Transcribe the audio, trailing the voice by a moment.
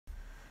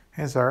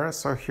Hey there,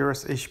 so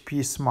here's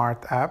HP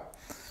Smart app.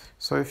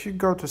 So if you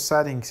go to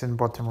settings in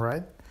bottom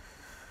right,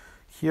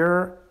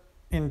 here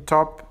in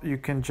top you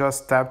can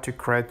just tap to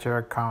create your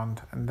account,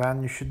 and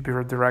then you should be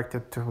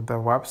redirected to the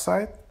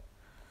website.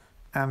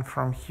 And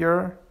from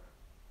here,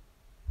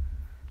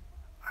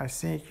 I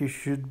think you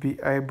should be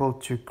able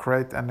to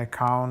create an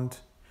account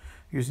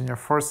using your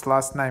first,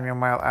 last name,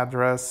 email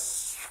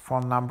address,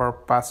 phone number,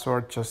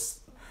 password.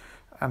 Just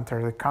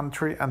enter the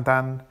country and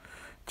then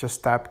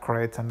just tap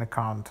create an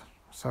account.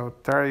 So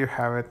there you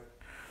have it.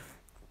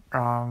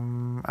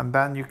 And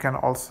then you can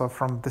also,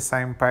 from the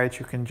same page,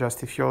 you can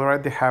just, if you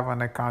already have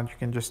an account, you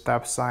can just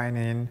tap sign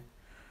in,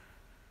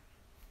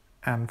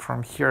 and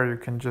from here you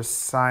can just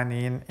sign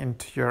in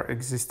into your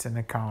existing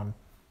account.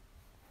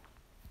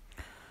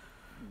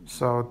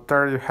 So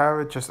there you have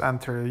it. Just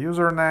enter your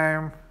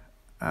username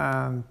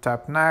and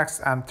tap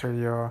next, enter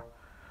your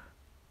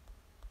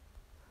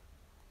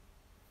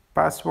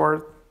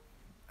password,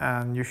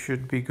 and you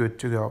should be good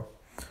to go.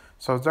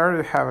 So there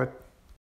you have it.